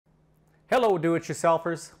Hello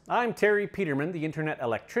do-it-yourselfers, I'm Terry Peterman, the Internet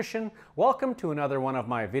Electrician. Welcome to another one of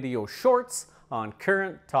my video shorts on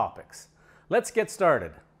current topics. Let's get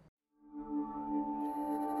started.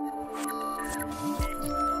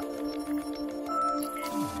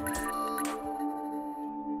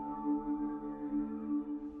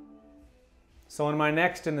 So in my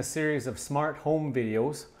next in the series of smart home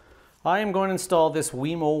videos, I am going to install this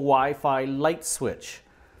Wemo Wi-Fi Light Switch.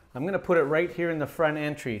 I'm going to put it right here in the front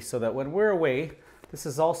entry so that when we're away, this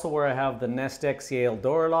is also where I have the Nest X Yale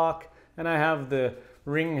door lock and I have the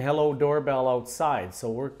Ring Hello doorbell outside. So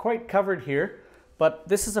we're quite covered here, but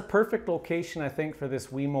this is a perfect location I think for this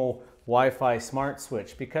Wemo Wi-Fi smart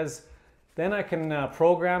switch because then I can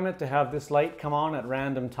program it to have this light come on at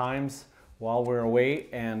random times while we're away,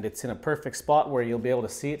 and it's in a perfect spot where you'll be able to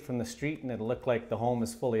see it from the street and it'll look like the home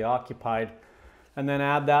is fully occupied. And then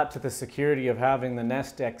add that to the security of having the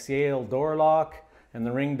Nest X Yale door lock and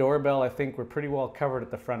the Ring doorbell. I think we're pretty well covered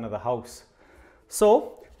at the front of the house.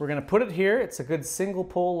 So we're going to put it here. It's a good single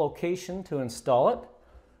pole location to install it.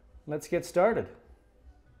 Let's get started.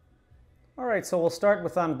 All right, so we'll start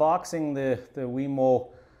with unboxing the Wemo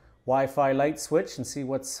Wi-Fi light switch and see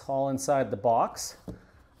what's all inside the box.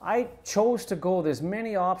 I chose to go, there's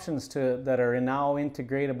many options that are now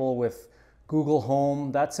integratable with Google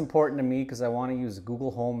Home. That's important to me because I want to use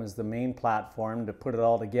Google Home as the main platform to put it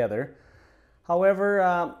all together. However,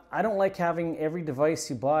 I don't like having every device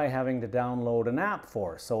you buy having to download an app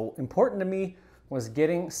for. So important to me was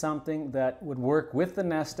getting something that would work with the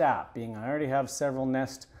Nest app. Being I already have several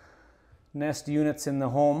Nest units in the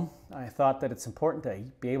home, I thought that it's important to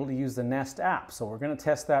be able to use the Nest app. So we're going to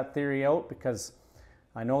test that theory out because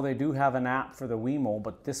I know they do have an app for the Wemo,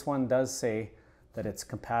 but this one does say that it's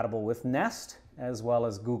compatible with Nest as well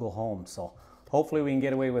as Google Home. So hopefully we can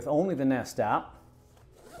get away with only the Nest app.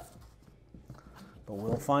 But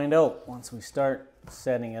we'll find out once we start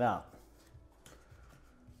setting it up.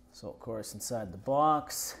 So of course inside the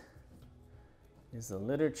box is the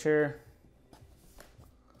literature,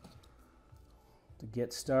 the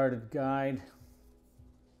Get Started guide.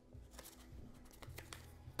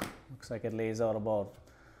 Looks like it lays out about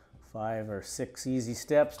 5 or 6 easy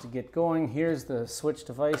steps to get going. Here's the switch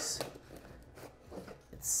device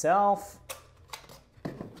itself.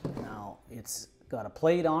 Now it's got a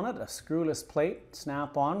plate on it, a screwless plate,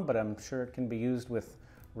 snap-on, but I'm sure it can be used with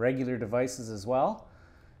regular devices as well.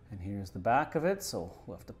 And here's the back of it, so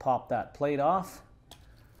we'll have to pop that plate off.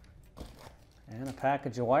 And a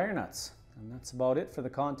package of wire nuts. And that's about it for the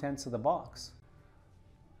contents of the box.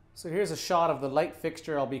 So here's a shot of the light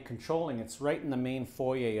fixture I'll be controlling. It's right in the main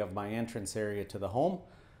foyer of my entrance area to the home.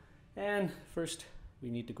 And first we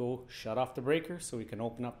need to go shut off the breaker so we can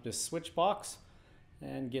open up this switch box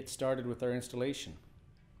and get started with our installation.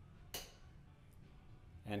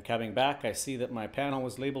 And coming back, I see that my panel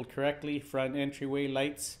was labeled correctly, front entryway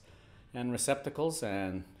lights and receptacles,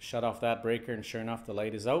 and shut off that breaker and sure enough the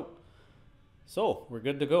light is out. So we're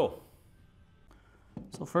good to go.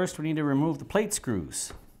 So first we need to remove the plate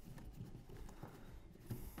screws.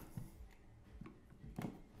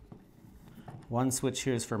 One switch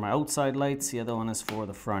here is for my outside lights, the other one is for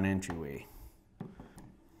the front entryway.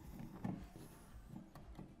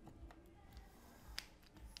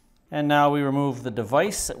 And now we remove the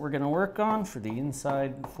device that we're going to work on for the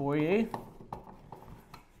inside foyer.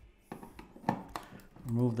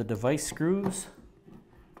 Remove the device screws.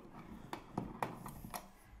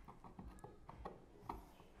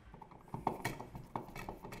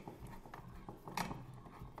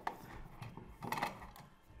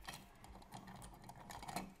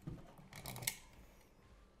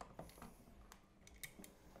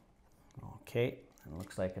 Okay, it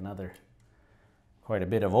looks like quite a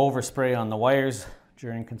bit of overspray on the wires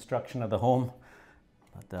during construction of the home.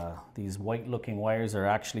 But these white looking wires are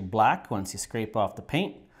actually black once you scrape off the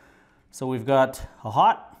paint. So we've got a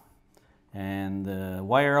hot and the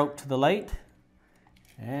wire out to the light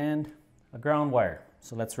and a ground wire.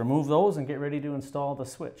 So let's remove those and get ready to install the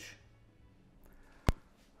switch.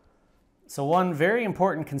 So one very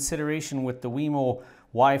important consideration with the Wemo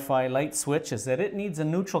Wi-Fi light switch is that it needs a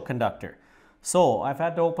neutral conductor. So I've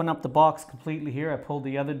had to open up the box completely here. I pulled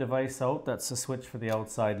the other device out. That's the switch for the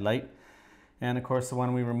outside light. And of course the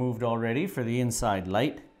one we removed already for the inside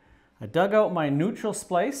light. I dug out my neutral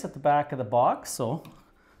splice at the back of the box. So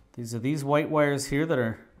these are these white wires here that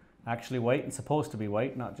are actually white and supposed to be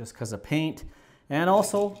white, not just because of paint. And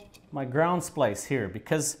also my ground splice here,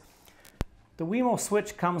 because the Wemo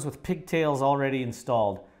switch comes with pigtails already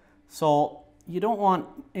installed. So you don't want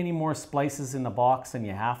any more splices in the box than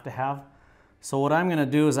you have to have. So what I'm going to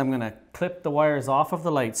do is I'm going to clip the wires off of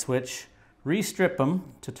the light switch, restrip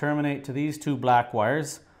them to terminate to these two black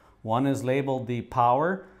wires. One is labeled the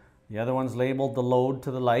power, the other one's labeled the load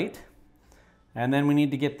to the light. And then we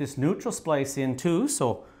need to get this neutral splice in too,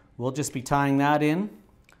 so we'll just be tying that in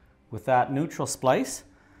with that neutral splice.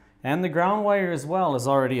 And the ground wire as well is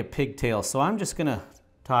already a pigtail, so I'm just gonna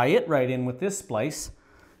tie it right in with this splice,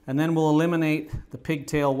 and then we'll eliminate the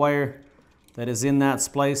pigtail wire that is in that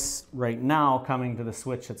splice right now coming to the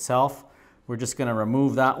switch itself. We're just gonna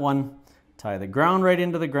remove that one, tie the ground right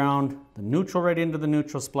into the ground, the neutral right into the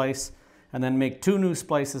neutral splice, and then make two new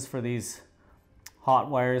splices for these hot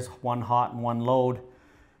wires, one hot and one load,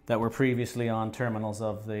 that were previously on terminals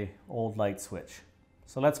of the old light switch.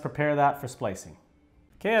 So let's prepare that for splicing.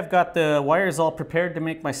 Okay, I've got the wires all prepared to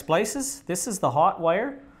make my splices. This is the hot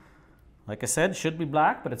wire. Like I said, should be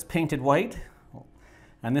black, but it's painted white.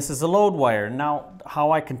 And this is a load wire. Now,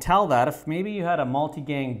 how I can tell that, if maybe you had a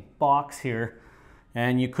multi-gang box here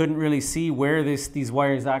and you couldn't really see where these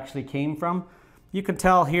wires actually came from, you can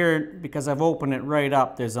tell here because I've opened it right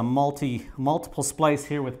up. There's a multiple splice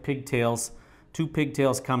here with pigtails, two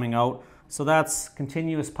pigtails coming out. So that's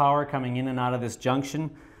continuous power coming in and out of this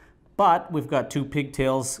junction. But we've got two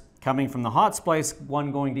pigtails coming from the hot splice,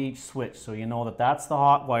 one going to each switch. So you know that that's the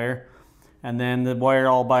hot wire. And then the wire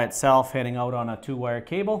all by itself heading out on a 2-wire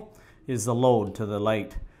cable is the load to the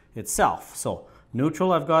light itself. So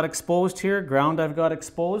neutral I've got exposed here, ground I've got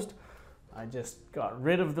exposed. I just got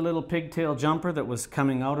rid of the little pigtail jumper that was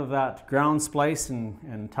coming out of that ground splice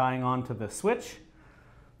and tying onto the switch.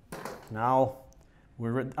 Now,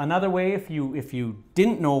 another way, if you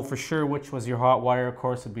didn't know for sure which was your hot wire, of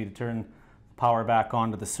course, would be to turn the power back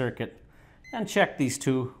onto the circuit and check these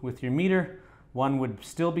two with your meter. One would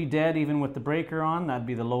still be dead even with the breaker on. That'd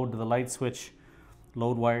be the load to the light switch,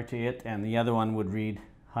 load wire to it, and the other one would read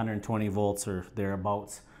 120 volts or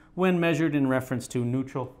thereabouts when measured in reference to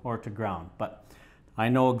neutral or to ground. But I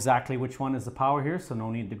know exactly which one is the power here, so no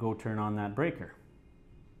need to go turn on that breaker.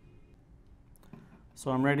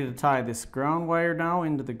 So I'm ready to tie this ground wire now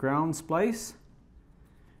into the ground splice.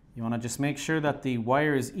 You want to just make sure that the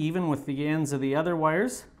wire is even with the ends of the other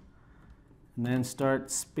wires, and then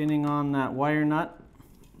start spinning on that wire nut.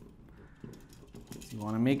 You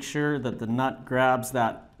want to make sure that the nut grabs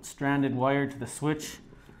that stranded wire to the switch,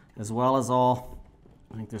 as well as all,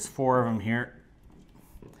 I think there's 4 of them here.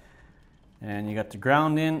 And you got the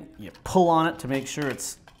ground in, you pull on it to make sure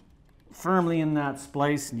it's firmly in that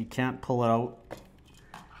splice and you can't pull it out.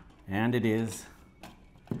 And it is.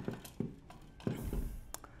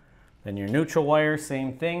 Then your neutral wire,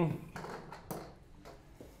 same thing.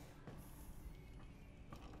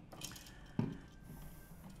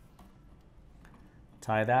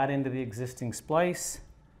 Tie that into the existing splice.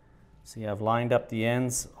 See, I've lined up the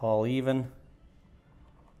ends all even.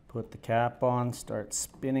 Put the cap on, start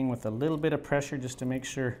spinning with a little bit of pressure just to make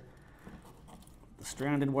sure the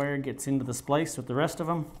stranded wire gets into the splice with the rest of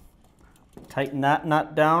them. Tighten that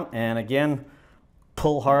nut down, and again,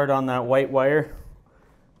 pull hard on that white wire.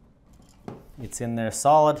 It's in there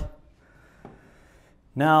solid.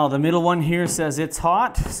 Now the middle one here says it's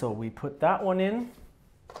hot, so we put that one in.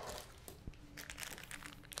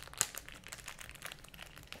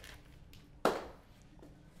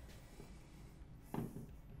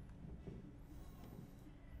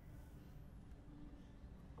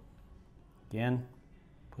 Again,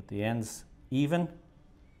 put the ends even.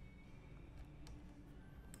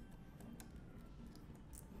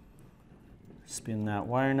 Spin that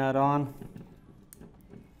wire nut on.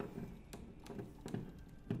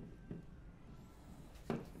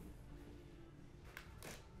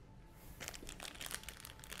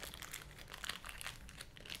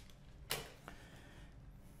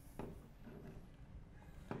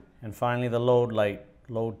 And finally the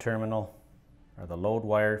load terminal, or the load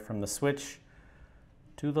wire from the switch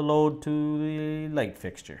to the load to the light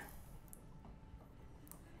fixture.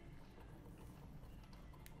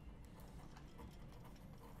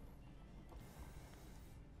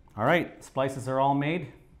 All right, splices are all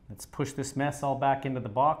made. Let's push this mess all back into the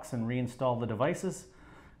box and reinstall the devices.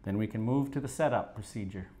 Then we can move to the setup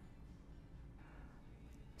procedure.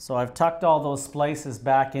 So I've tucked all those splices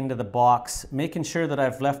back into the box, making sure that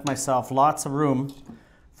I've left myself lots of room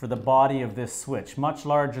for the body of this switch, much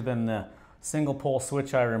larger than the single pole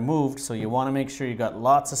switch I removed. So you want to make sure you got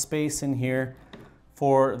lots of space in here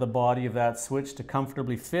for the body of that switch to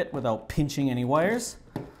comfortably fit without pinching any wires.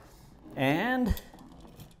 And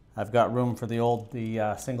I've got room for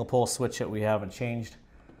the single pole switch that we haven't changed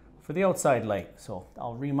for the outside light. So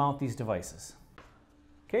I'll remount these devices.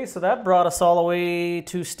 Okay, so that brought us all the way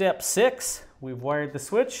to step 6. We've wired the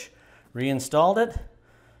switch, reinstalled it,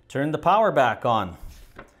 turned the power back on.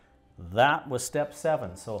 That was step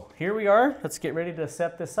 7. So here we are. Let's get ready to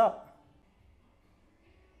set this up.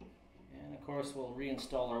 And of course we'll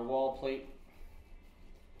reinstall our wall plate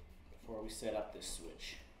before we set up this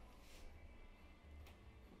switch.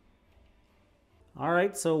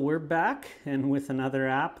 Alright, so we're back and with another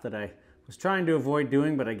app that I was trying to avoid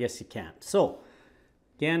doing, but I guess you can't. So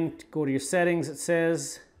again, go to your settings. It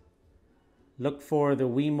says look for the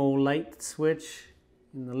Wemo Light Switch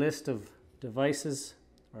in the list of devices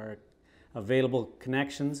or available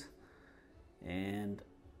connections, and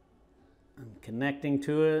I'm connecting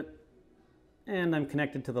to it, and I'm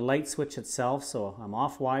connected to the light switch itself. So I'm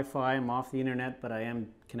off Wi-Fi, I'm off the internet, but I am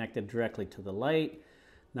connected directly to the light.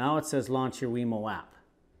 Now it says launch your Wemo app.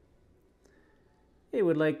 It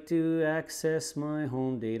would like to access my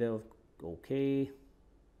home data. Okay.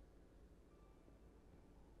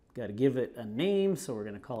 Got to give it a name, so we're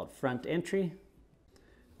going to call it front entry.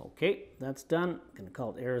 Okay, that's done. I'm going to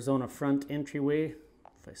call it Arizona Front Entryway.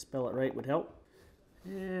 If I spell it right would help.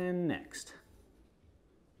 And next.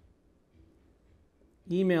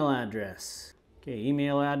 Email address. Okay,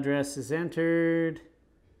 email address is entered.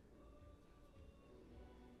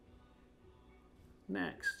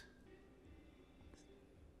 Next.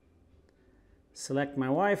 Select my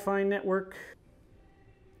Wi-Fi network.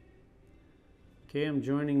 Okay, I'm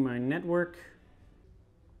joining my network.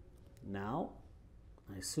 Now,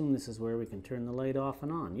 I assume this is where we can turn the light off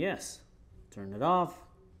and on. Yes. Turn it off.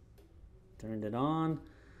 Turned it on.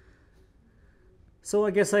 So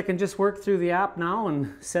I guess I can just work through the app now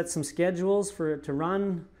and set some schedules for it to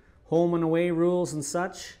run, home and away rules and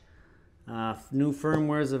such. New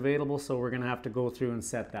firmware is available, so we're going to have to go through and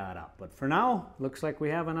set that up. But for now, looks like we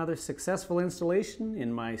have another successful installation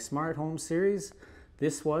in my smart home series.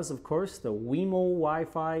 This was, of course, the Wemo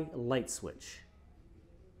Wi-Fi Light Switch.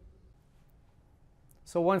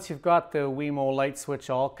 So once you've got the Wemo Light Switch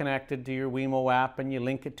all connected to your Wemo app and you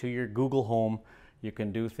link it to your Google Home, you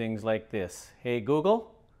can do things like this. Hey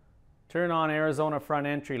Google, turn on Arizona Front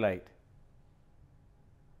Entry Light.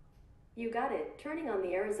 You got it. Turning on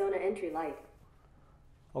the Arizona entry light.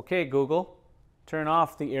 Okay, Google, turn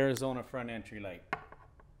off the Arizona Front Entry Light.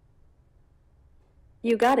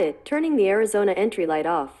 You got it. Turning the Arizona entry light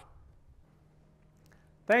off.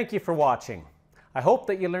 Thank you for watching. I hope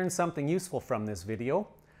that you learned something useful from this video.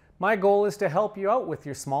 My goal is to help you out with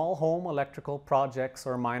your small home electrical projects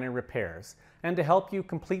or minor repairs, and to help you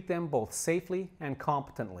complete them both safely and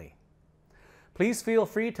competently. Please feel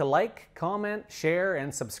free to like, comment, share,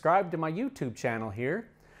 and subscribe to my YouTube channel here.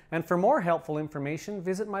 And for more helpful information,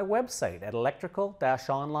 visit my website at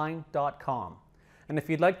electrical-online.com. And if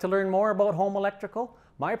you'd like to learn more about home electrical,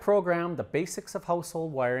 my program, The Basics of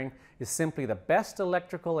Household Wiring, is simply the best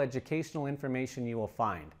electrical educational information you will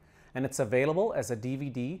find. And it's available as a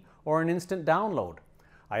DVD or an instant download.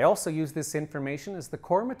 I also use this information as the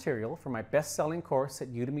core material for my best-selling course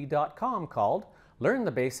at udemy.com called Learn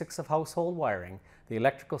the Basics of Household Wiring, the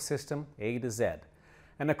Electrical System A to Z.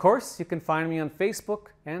 And of course, you can find me on Facebook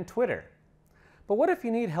and Twitter. But what if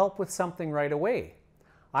you need help with something right away?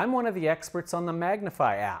 I'm one of the experts on the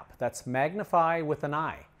Magnify app. That's Magnify with an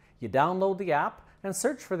I. You download the app and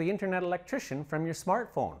search for the Internet Electrician from your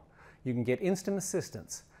smartphone. You can get instant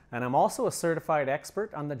assistance. And I'm also a certified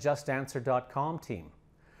expert on the JustAnswer.com team.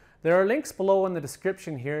 There are links below in the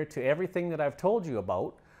description here to everything that I've told you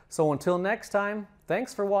about. So until next time,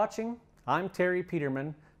 thanks for watching. I'm Terry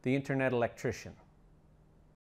Peterman, the Internet Electrician.